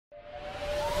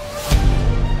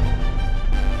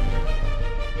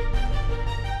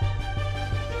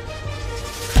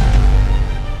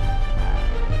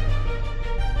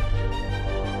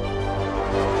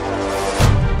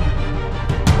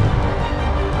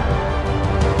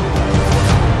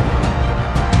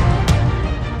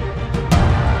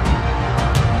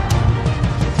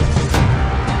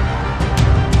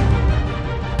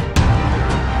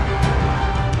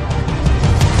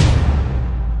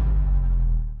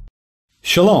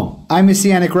Shalom, I'm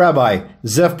Messianic Rabbi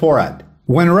Zev Porat.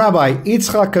 When Rabbi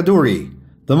Kaduri,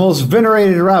 the most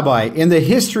venerated rabbi in the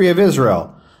history of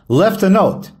Israel, left a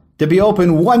note to be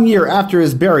opened 1 year after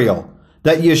his burial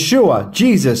that Yeshua,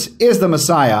 Jesus, is the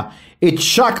Messiah, it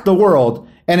shocked the world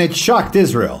and it shocked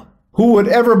Israel. Who would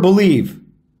ever believe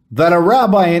that a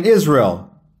rabbi in Israel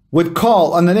would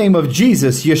call on the name of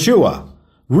Jesus, Yeshua,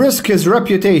 risk his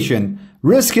reputation,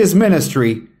 risk his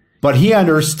ministry, but he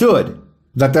understood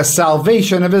that the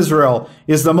salvation of Israel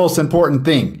is the most important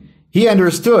thing. He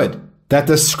understood that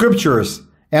the scriptures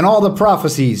and all the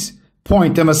prophecies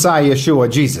point to Messiah Yeshua,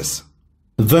 Jesus.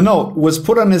 The note was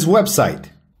put on his website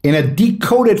in a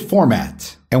decoded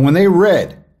format, and when they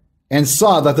read and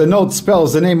saw that the note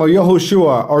spells the name of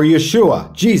Yehoshua or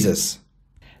Yeshua, Jesus,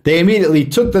 they immediately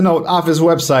took the note off his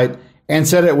website and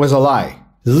said it was a lie.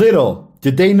 Little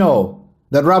did they know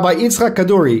that Rabbi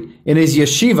Kaduri in his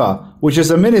yeshiva, which is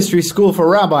a ministry school for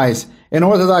rabbis and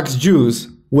Orthodox Jews,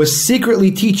 was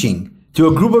secretly teaching to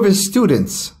a group of his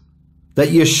students that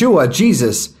Yeshua,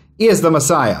 Jesus, is the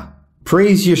Messiah.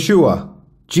 Praise Yeshua,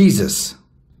 Jesus.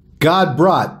 God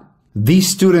brought these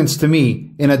students to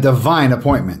me in a divine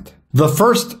appointment. The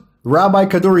first Rabbi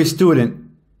Kaduri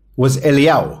student was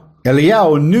Eliyahu.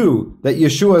 Eliyahu knew that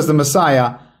Yeshua is the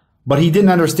Messiah, but he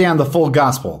didn't understand the full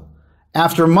gospel.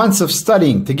 After months of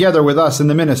studying together with us in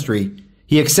the ministry,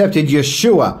 he accepted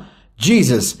Yeshua,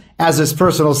 Jesus, as his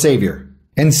personal savior.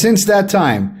 And since that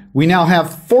time, we now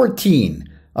have 14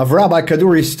 of Rabbi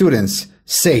Kaduri's students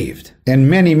saved, and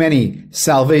many, many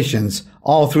salvations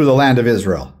all through the land of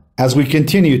Israel, as we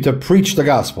continue to preach the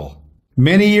gospel.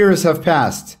 Many years have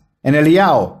passed, and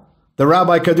Eliyahu, the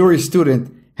Rabbi Kaduri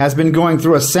student, has been going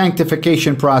through a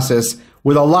sanctification process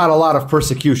with a lot of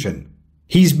persecution.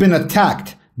 He's been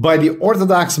attacked by the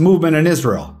Orthodox movement in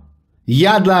Israel,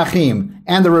 Yad Lachim,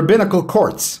 and the rabbinical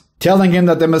courts, telling him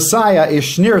that the Messiah is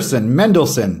Schneerson,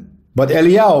 Mendelssohn. But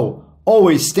Eliyahu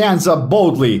always stands up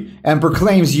boldly and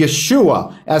proclaims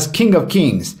Yeshua as King of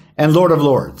Kings and Lord of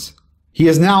Lords. He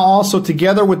is now also,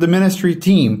 together with the ministry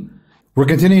team, we're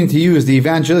continuing to use the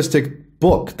evangelistic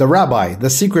book, the Rabbi, the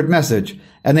Secret Message,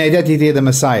 and the Identity of the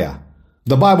Messiah.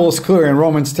 The Bible is clear in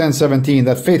Romans 10:17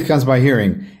 that faith comes by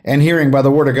hearing, and hearing by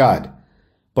the Word of God.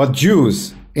 But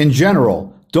Jews, in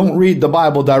general, don't read the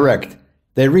Bible direct.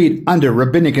 They read under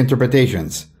rabbinic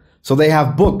interpretations. So they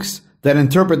have books that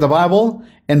interpret the Bible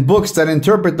and books that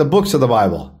interpret the books of the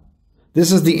Bible.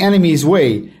 This is the enemy's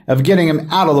way of getting him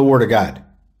out of the Word of God.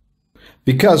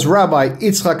 Because Rabbi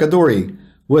Kaduri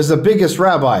was the biggest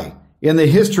rabbi in the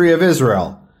history of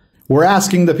Israel, we're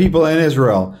asking the people in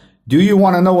Israel, do you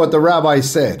want to know what the rabbi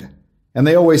said? And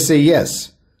they always say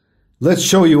yes. Let's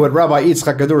show you what Rabbi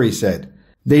Kaduri said.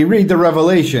 They read the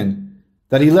revelation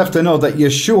that he left a note that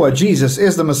Yeshua, Jesus,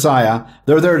 is the Messiah.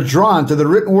 They're drawn to the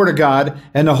written word of God,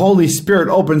 and the Holy Spirit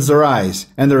opens their eyes,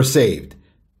 and they're saved.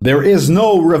 There is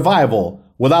no revival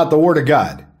without the word of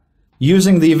God.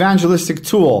 Using the evangelistic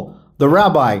tool, the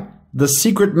Rabbi, the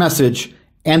secret message,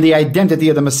 and the identity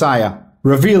of the Messiah,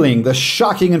 revealing the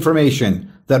shocking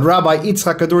information that Rabbi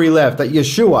Kaduri left, that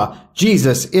Yeshua,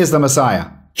 Jesus, is the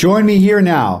Messiah. Join me here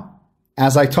now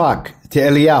as I talk to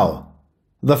Eliyahu,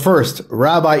 the first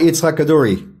Rabbi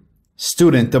Kaduri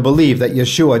student to believe that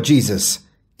Yeshua, Jesus,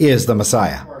 is the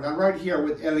Messiah. I'm right here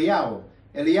with Eliyahu.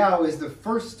 Eliyahu is the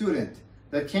first student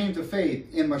that came to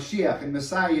faith in Mashiach, in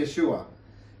Messiah Yeshua.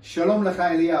 Shalom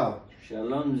lecha, Eliyahu.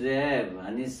 Shalom Zev,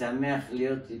 אני שמח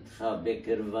להיות איתך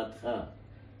בקרבתך.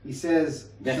 He says,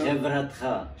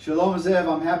 בחברתך. Shalom Zev,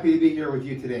 I'm happy to be here with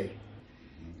you today.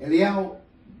 Eliyahu,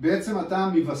 בעצם אתה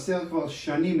מבשר כבר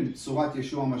שנים את צורת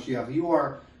ישוע המשיח. You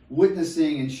are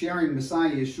witnessing and sharing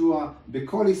Messiah Yeshua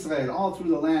בכל ישראל, all through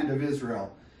the land of Israel.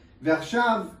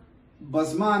 ועכשיו,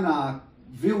 בזמן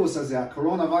הווירוס הזה,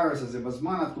 הקורונה-וירוס הזה,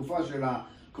 בזמן התקופה של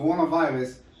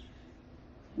הקורונה-וירוס,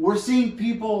 we're seeing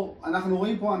people, אנחנו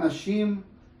רואים פה אנשים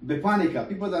בפאניקה,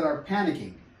 people that are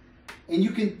panicking. And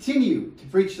you continue to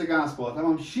preach the gospel. אתה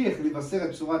ממשיך לבשר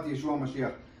את צורת ישוע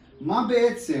המשיח. מה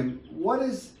בעצם, what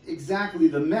is exactly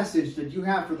the message that you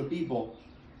have for the people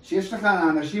שיש לך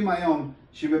לאנשים היום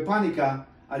שבפאניקה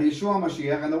על ישוע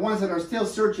המשיח, and the ones that are still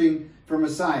searching for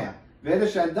Messiah, ואלה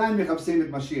שעדיין מחפשים את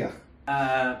משיח.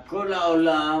 כל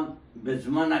העולם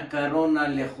בזמן הקורונה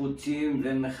לחוצים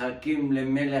ומחכים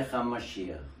למלך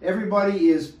המשיח. Everybody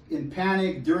is in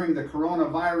panic during the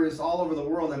coronavirus all over the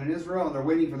world and in Israel, and they're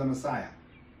waiting for the Messiah.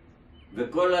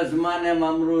 וכל הזמן הם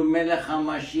אמרו מלך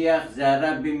המשיח זה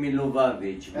הרבי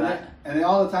מלובביץ'. And they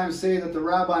all the time say that the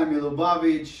Rabbi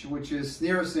Milubavitch, which is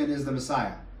Schneerson, is the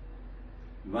Messiah.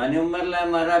 ואני אומר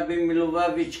להם הרבי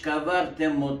מלובביץ'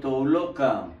 קברתם אותו, הוא לא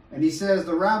קם. And he says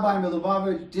the Rabbi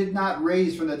Milubavitch did not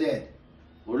raise from the dead.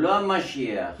 הוא לא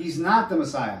המשיח. He's not the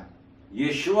Messiah.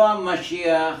 ישוע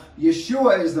משיח,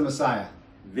 Yeshua is the Messiah.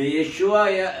 וישוע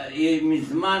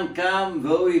מזמן קם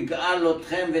והוא יגאל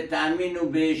אתכם ותאמינו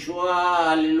בישוע,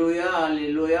 הללויה,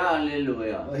 הללויה,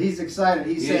 הללויה. Well, he's excited.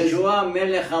 ישוע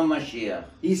מלך המשיח.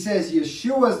 He says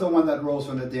Yeshua is the one that rose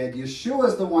from the dead. Yeshua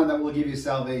is the one that will give you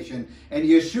salvation. And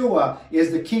Yeshua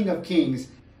is the King of Kings.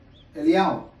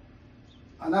 אליהו,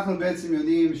 אנחנו בעצם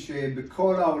יודעים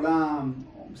שבכל העולם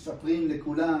מספרים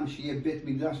לכולם שיהיה בית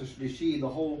מקדש השלישי, the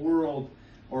whole world,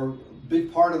 or a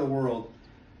big part of the world,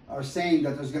 are saying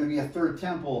that there's going to be a third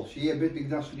temple, שיהיה בית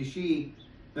מקדש שלישי,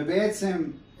 ובעצם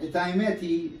את האמת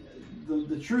היא,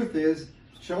 the truth is,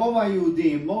 שרוב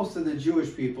היהודים, most of the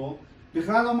Jewish people,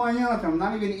 בכלל לא מעניין אותם,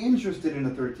 not even interested in a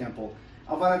third temple.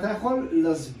 אבל אתה יכול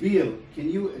להסביר, can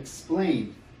you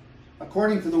explain,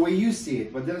 according to the way you see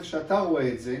it, בדרך שאתה רואה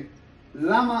את זה,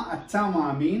 למה אתה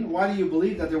מאמין, why do you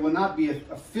believe that there will not be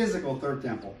a physical third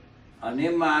temple? אני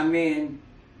מאמין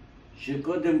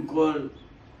שקודם כל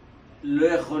לא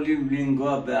יכולים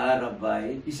לנגוע בהר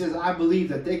הבית. He says, I believe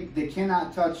that they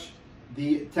cannot touch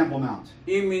the Temple Mount.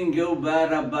 אם ינגעו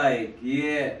בהר הבית,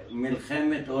 יהיה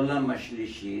מלחמת עולם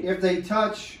השלישית. If they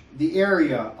touch the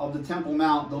area of the Temple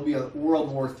Mount, there'll be a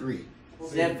World War III.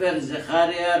 ספר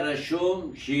זכריה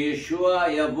רשום שישוע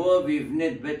יבוא ויבנה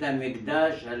את בית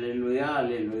המקדש, הללויה,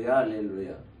 הללויה,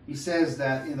 הללויה. He says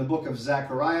that in the book of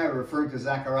Zechariah, referring to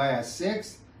Zechariah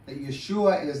 6, that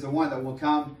Yeshua is the one that will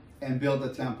come and build the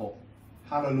temple.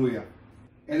 Hallelujah.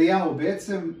 Eliyahu,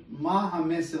 בעצם מה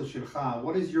המסר שלך?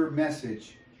 What is your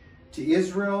message to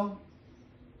Israel,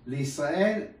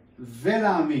 לישראל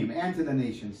ולעמים, and to the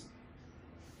nations?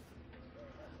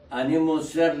 אני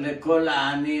מוסר לכל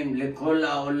העמים, לכל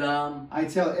העולם, I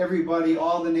tell everybody,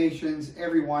 all the nations,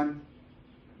 everyone,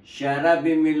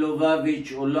 שהרבי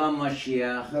מלובביץ' הוא לא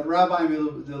המשיח, that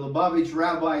the Lubavitch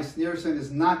Rabbi Sneerson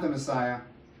is not the Messiah.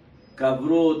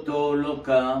 קברו אותו, הוא לא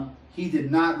קם, He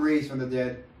did not raise from the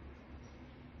dead.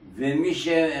 ומי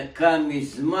שקם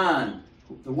מזמן,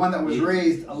 The one that was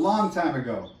raised a long time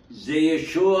ago. זה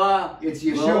ישוע, It's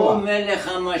Yeshua. והוא מלך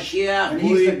המשיח, And הוא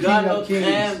he's the King יגאל of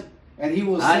אתכם, Kings. And he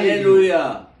will save you.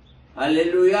 הללויה,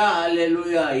 הללויה,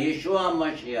 הללויה, ישוע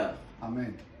המשיח.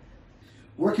 Amen.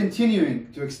 We're continuing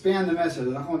to expand the message.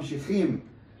 אנחנו ממשיכים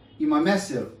עם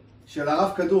המסר של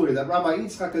הרב קדורי, that Rabbi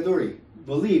Yitzchak Kaduri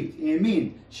believed, האמין,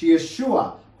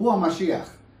 שישוע הוא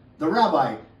המשיח. The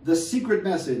rabbi, the secret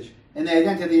message and the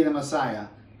identity of the Messiah.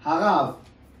 הרב,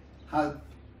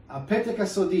 הפתק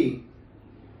הסודי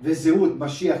וזהות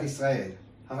משיח ישראל.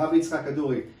 הרב יצחק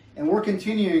כדורי. And we're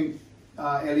continuing,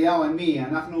 Eliyahu and me,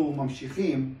 אנחנו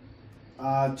ממשיכים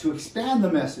to expand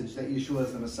the message that Yeshua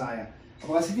is the Messiah.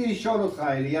 אבל רציתי לשאול אותך,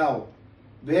 אליהו,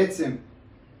 בעצם,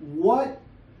 what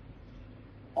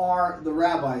are the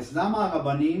rabbis, למה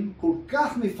הרבנים כל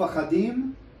כך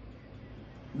מפחדים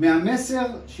מהמסר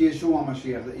שישוע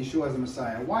המשיח, that Yeshua is the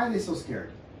Messiah? Why are they so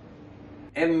scared?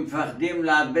 הם מפחדים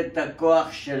לאבד את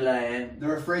הכוח שלהם.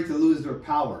 They're afraid to lose their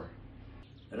power.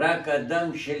 רק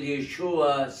הדם של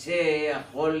ישוע זה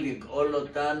יכול לגאול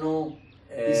אותנו.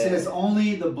 He says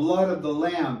only the blood of the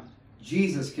Lamb,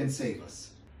 Jesus, can save us.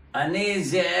 אני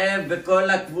זאב וכל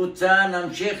הקבוצה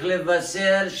נמשיך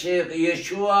לבשר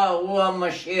שישוע הוא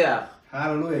המשיח.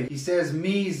 Hallelujah. He says,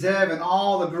 me, Zev, and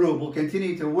all the group will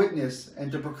continue to witness and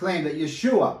to proclaim that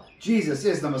Yeshua, Jesus,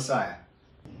 is the Messiah.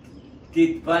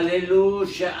 תתפללו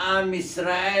שעם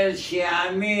ישראל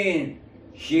שיאמין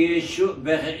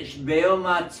ביום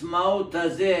העצמאות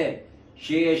הזה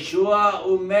שישוע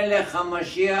הוא מלך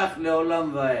המשיח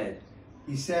לעולם ועד.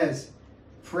 He says,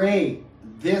 pray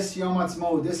this Yom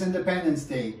Ha'atzmaut, this Independence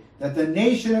Day, that the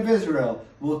nation of Israel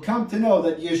will come to know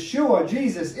that Yeshua,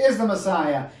 Jesus, is the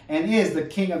Messiah and is the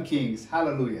King of Kings.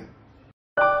 Hallelujah.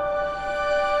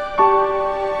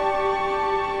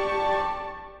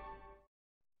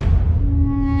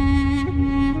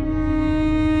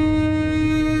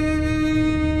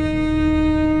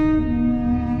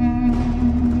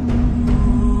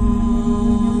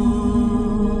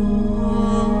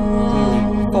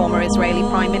 Former Israeli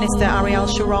Prime Minister Ariel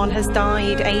Sharon has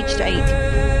died, aged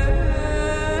 80.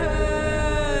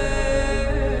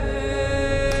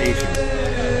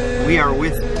 We are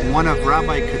with one of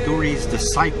Rabbi Kaduri's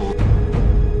disciples.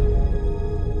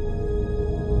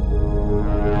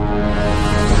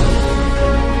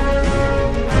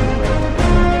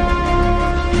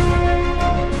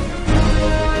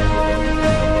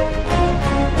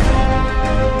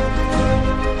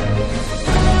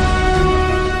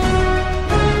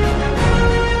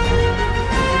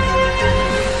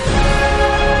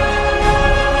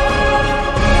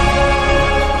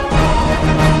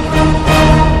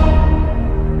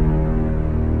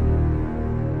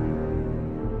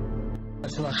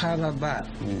 בהצלחה רבה,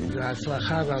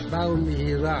 והצלחה רבה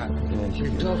ומהירה,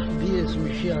 בתוך ביאת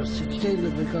משיח צדקנו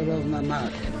בקרוב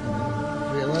ממש,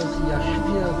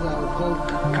 וישפיע זה על כל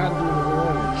כדור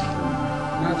ואורץ.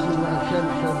 אנחנו להשם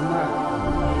חרמה,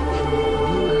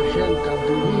 אם השם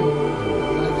כדורים,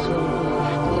 לעצור